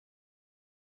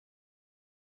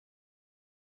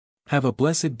Have a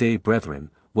blessed day,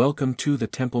 brethren. Welcome to the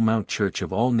Temple Mount Church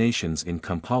of All Nations in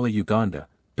Kampala, Uganda,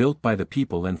 built by the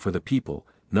people and for the people,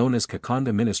 known as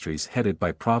Kakande Ministries, headed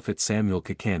by Prophet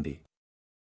Kakande.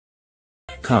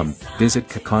 Come, visit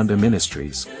Kakande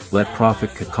Ministries, let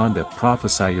Prophet Kakande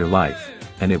prophesy your life,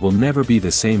 and it will never be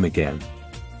the same again.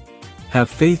 Have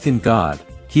faith in God.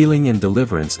 Healing and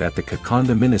deliverance at the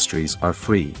Kakande Ministries are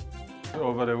free.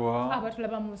 Over the world.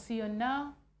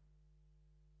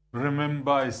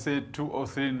 Remember, I said 2 or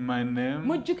 3 in my name.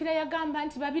 If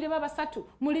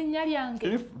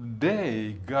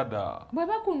they gather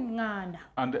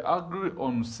and agree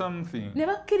on something,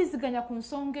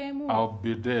 I'll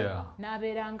be there.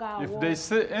 If they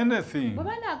say anything,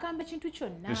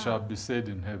 it shall be said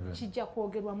in heaven.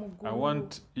 I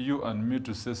want you and me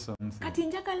to say something.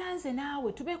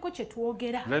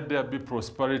 Let there be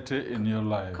prosperity in your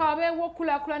life.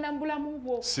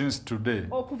 Since today,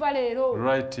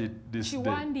 write it this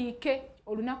day.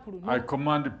 I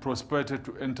command prosperity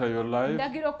to enter your life in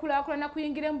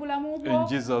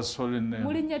Jesus' holy name.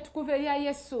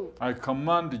 I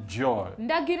command joy.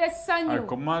 I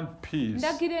command peace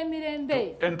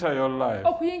to enter your life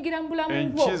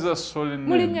in Jesus' holy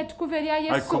name.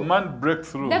 I command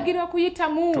breakthrough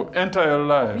to enter your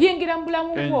life in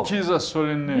Jesus'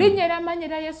 holy name.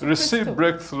 Receive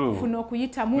breakthrough.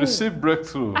 Receive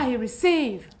breakthrough. I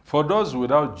receive. For those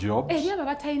without jobs, here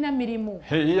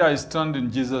I stand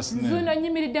in Jesus' name at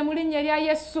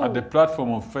the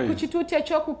platform of faith.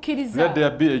 Let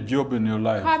there be a job in your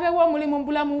life.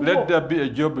 Let there be a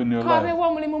job in your life.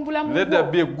 Let there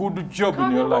be a good job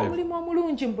in your life.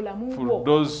 For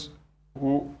those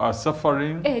who are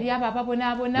suffering,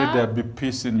 let there be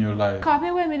peace in your life.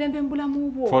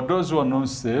 For those who are not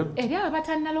saved,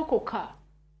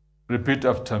 repeat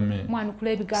after me.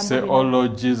 Say, "Oh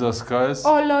Lord Jesus Christ,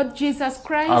 oh Lord Jesus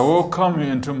Christ, I welcome you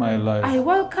into my life. I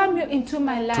welcome you into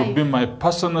my life. To be my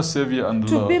personal Savior and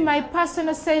Lord. To be my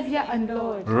personal Savior and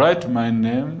Lord. Write my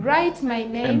name. Write my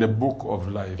name in the book of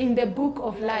life. In the book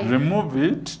of life. Remove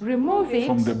it. Remove it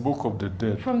from the book of the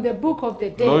dead. From the book of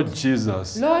the dead. Lord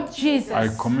Jesus. Lord Jesus. I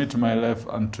commit my life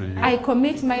unto you. I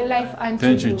commit my life unto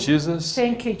Thank you. you, Jesus.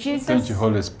 Thank you, Jesus. Thank you,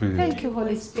 Holy Spirit. Thank you,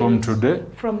 Holy Spirit. From today.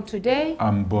 From today.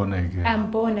 I'm born again. I'm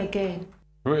born again.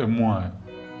 Toi et moi.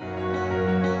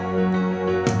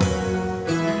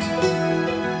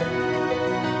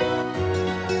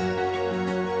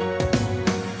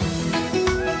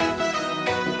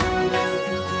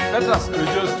 Let us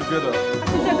rejoice together.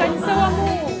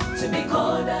 To be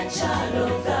called a child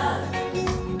of God.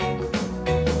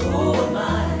 Who am I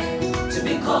to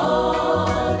be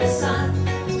called a son?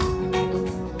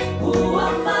 Who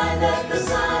am I that the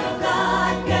Son of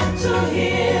God came to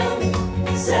heal me?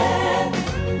 Said,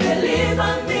 believe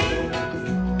on me.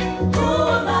 Who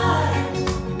am I?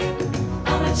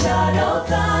 I'm a child of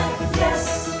God.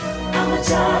 Yes, I'm a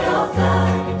child of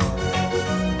God.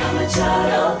 I'm a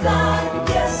child of God.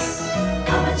 Yes,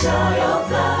 I'm a child of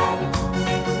God.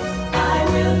 I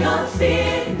will not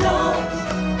fear, no.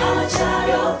 I'm a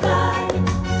child of God.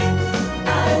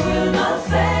 I will not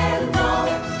fail, no.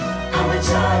 I'm a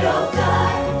child of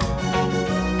God.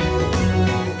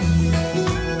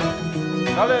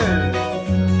 Allez.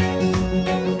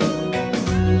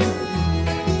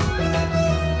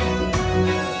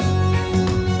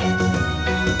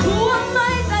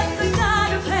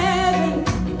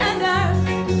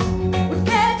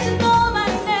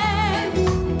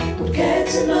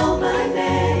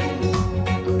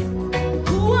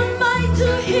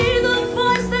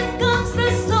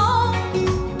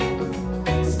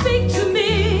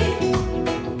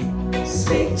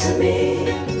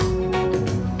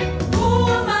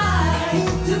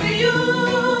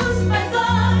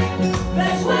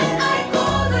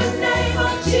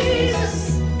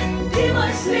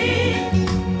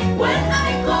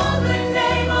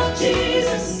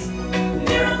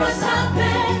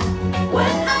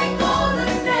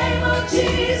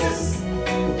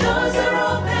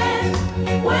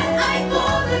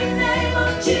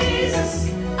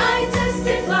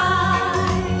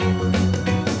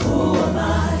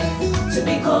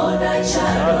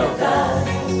 Child of God.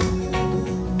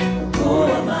 Who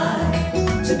am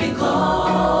I to be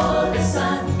called a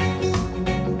son?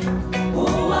 Who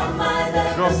am I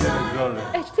that the son?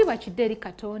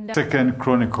 Second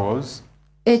Chronicles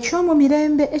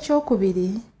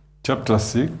chapter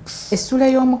 6. Essula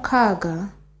y'omukaaga.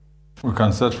 We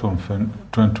can start from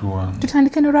 21.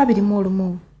 Tutandike ne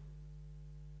 21.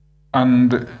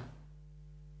 And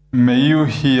may you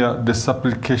hear the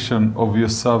supplication of your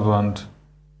servant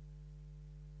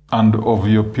and of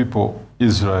your people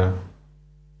Israel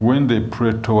when they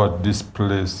pray toward this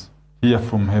place. Hear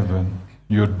from heaven,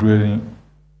 your dwelling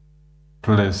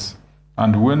place,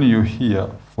 and when you hear,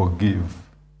 forgive.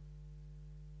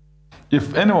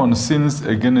 If anyone sins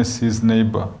against his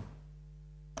neighbor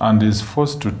and is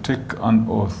forced to take an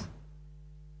oath,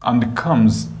 and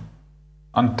comes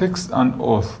and takes an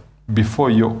oath before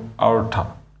your altar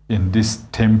in this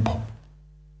temple,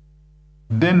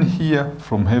 then hear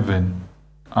from heaven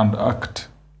and act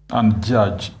and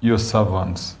judge your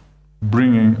servants,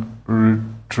 bringing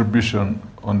retribution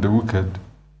on the wicked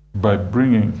by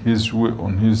bringing his way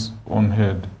on his own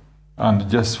head, and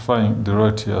justifying the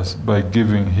righteous by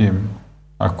giving him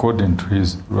according to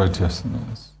his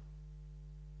righteousness.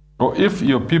 Or if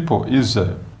your people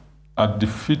Israel are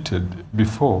defeated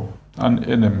before an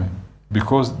enemy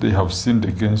because they have sinned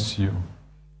against you,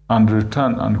 and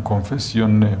return and confess your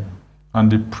name,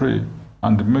 and they pray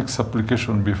and make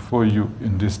supplication before you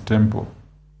in this temple,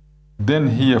 then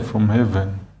hear from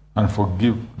heaven and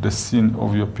forgive the sin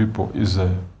of your people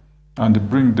Israel, and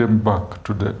bring them back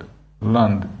to the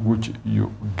land which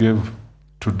you gave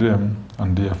to them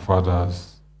and their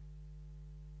fathers.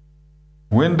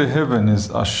 When the heavens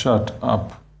are shut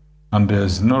up and there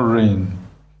is no rain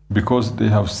because they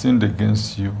have sinned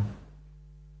against you,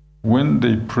 when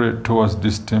they pray towards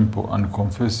this temple and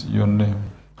confess your name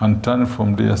and turn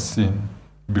from their sin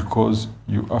because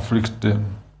you afflict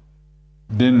them,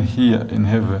 then hear in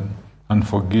heaven and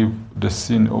forgive the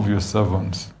sin of your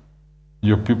servants,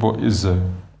 your people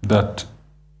Israel, that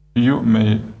you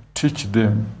may teach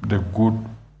them the good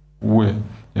way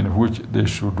in which they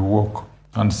should walk,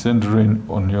 and send rain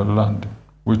on your land,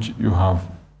 which you have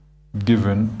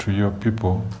given to your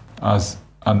people as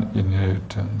an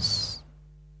inheritance.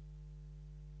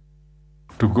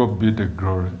 To God be the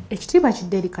glory. Ekitiibwa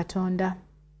kidde eri Katonda.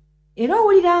 Era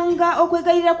owuliranga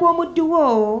okwegayirira kw'omuddu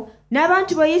wo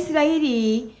n'abantu ba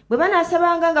Isirayiri bwe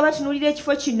banaasabanga nga batunuulira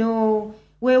ekifo kino.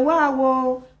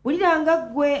 Weewaawo, wuliranga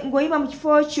ggwe ng'oyima mu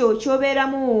kifo kyo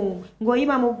ky'obeeramu,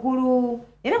 ng'oyima mu ggulu,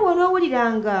 era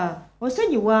bw'onoowuliranga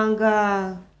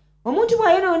osonyiwanga. Omuntu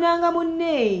bw'ayonoonanga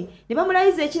munne ne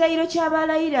bamulayiza ekirayiro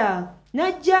ky'abaalayira,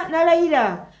 n'ajja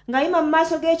n'alayira ng'ayima mu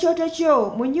maaso g'ekyoto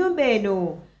kyo mu nnyumba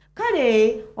eno,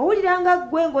 kale owuliranga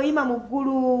ggwe ng'oyima mu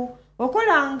ggulu,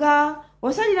 okolanga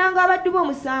osaliranga abaddu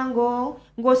b'omusango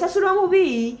ng'osasula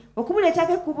omubi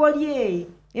okumuleetako ekkubo lye,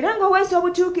 era ng'oweesa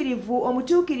obutuukirivu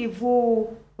omutuukirivu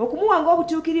okumuwa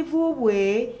ng'obutuukirivu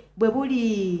bwe bwe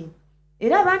buli.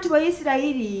 Era abantu ba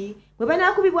Isirayiri bwe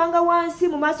banaakubibwanga wansi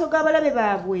mu maaso g'abalabe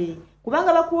baabwe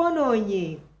kubanga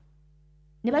bakwonoonye,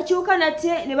 ne bakyuka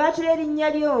nate ne baatula erinnya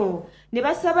lyo, ne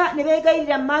basaba ne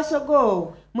beegayirira mu maaso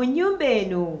go mu nnyumba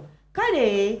eno,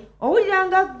 kale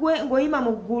owuliranga ggwe ng'oyima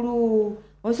mu ggulu,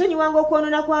 osonyiwanga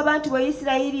okwonoona kw'abantu ba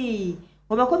Isirayiri,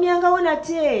 obakomyangawo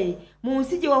nate mu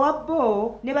nsi gye wawa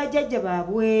bo ne bajjajja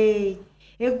baabwe.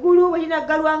 Eggulu bwe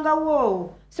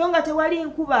linaggalwangawo so nga tewali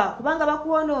nkuba kubanga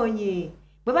bakwonoonye,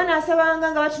 bwe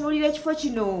banaasabanga nga batunuulira ekifo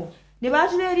kino ne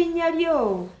baatula erinnya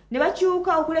lyo, ne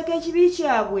bakyuka okuleka ekibi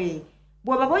kyabwe,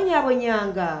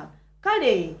 bw'obabonyaabonyanga,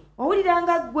 kale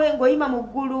owuliranga ggwe ng'oyima mu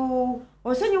ggulu,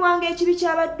 osonyiwanga ekibi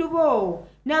ky'abaddu bo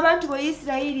n'abantu bo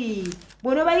Isirayiri,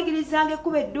 bw'onoobayigirizanga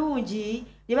ekkubo eddungi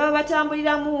lye baba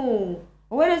batambuliramu,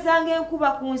 oweerezanga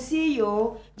enkuba ku nsi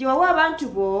yo gye wawa abantu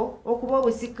bo okuba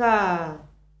obusika.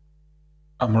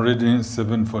 I'm reading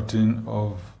 7:14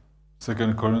 of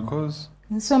 2 Chronicles.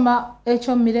 Nsoma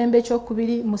ekyo mirembe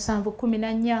ekyokubiri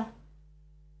 7:14.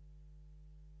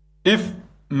 If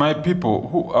my people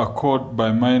who are called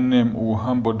by my name will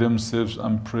humble themselves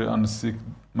and pray and seek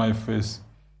my face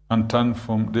and turn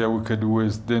from their wicked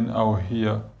ways, then I will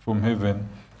hear from heaven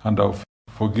and I will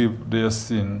forgive their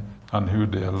sin and heal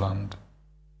their land.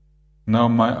 Now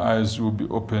my eyes will be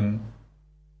open,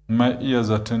 my ears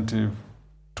attentive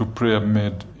to prayer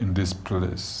made in this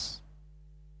place.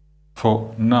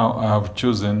 For now I have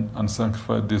chosen and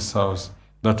sanctified this house,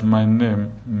 that my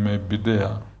name may be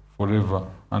there forever,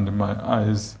 and my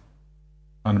eyes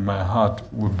and my heart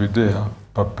will be there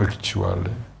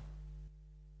perpetually.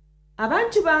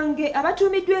 Abantu bange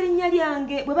abatuumiddwa erinnya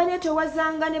lyange bwe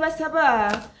baneetoowazanga ne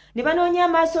basaba ne banoonya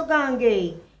amaaso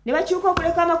gange ne bakyuka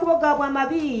okuleka amakubo gaabwe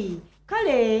amabi,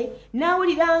 kale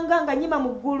naawuliranga nga nnyima mu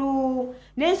ggulu,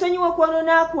 ne nsonyiwa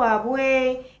okwonoona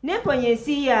kwabwe, ne mponya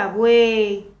ensi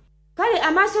yaabwe. Kale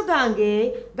amaaso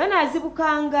gange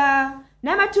ganaazibukanga,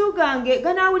 n'amatu gange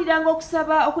ganaawuliranga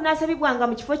okusaba okunaasabibwanga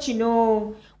mu kifo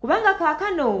kino, kubanga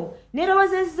kaakano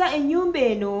neerowozezza ennyumba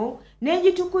eno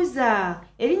n'engitukuza,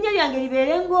 erinnya lyange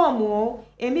libeere ng'omwo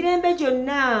emirembe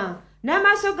gyonna,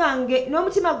 n'amaaso gange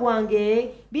n'omutima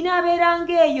gwange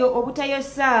binaabeeranga eyo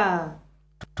obutayosa.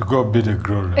 To God be the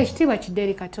glory. Ekitiibwa kidde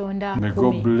eri Katonda. May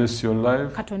God bless your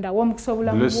life. Katonda awa omukisa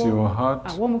obulamu bwo. Bless your heart.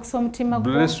 Awa omukisa omutima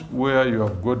gwo. Bless where you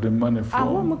have got the money from.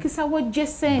 Awa omukisa w'oggya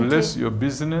ssente. Bless your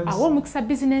business. Awa omukisa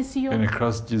bizinensi yo. In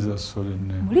Christ Jesus' holy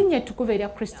name. Mu linnya ettukuvu erya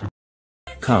Kristo.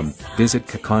 Come, visit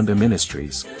Kakande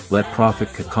Ministries, let Prophet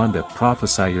Kakande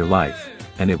prophesy your life,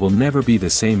 and it will never be the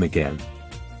same again.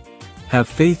 Have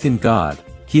faith in God.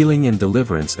 Healing and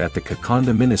deliverance at the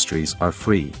Kakande Ministries are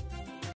free.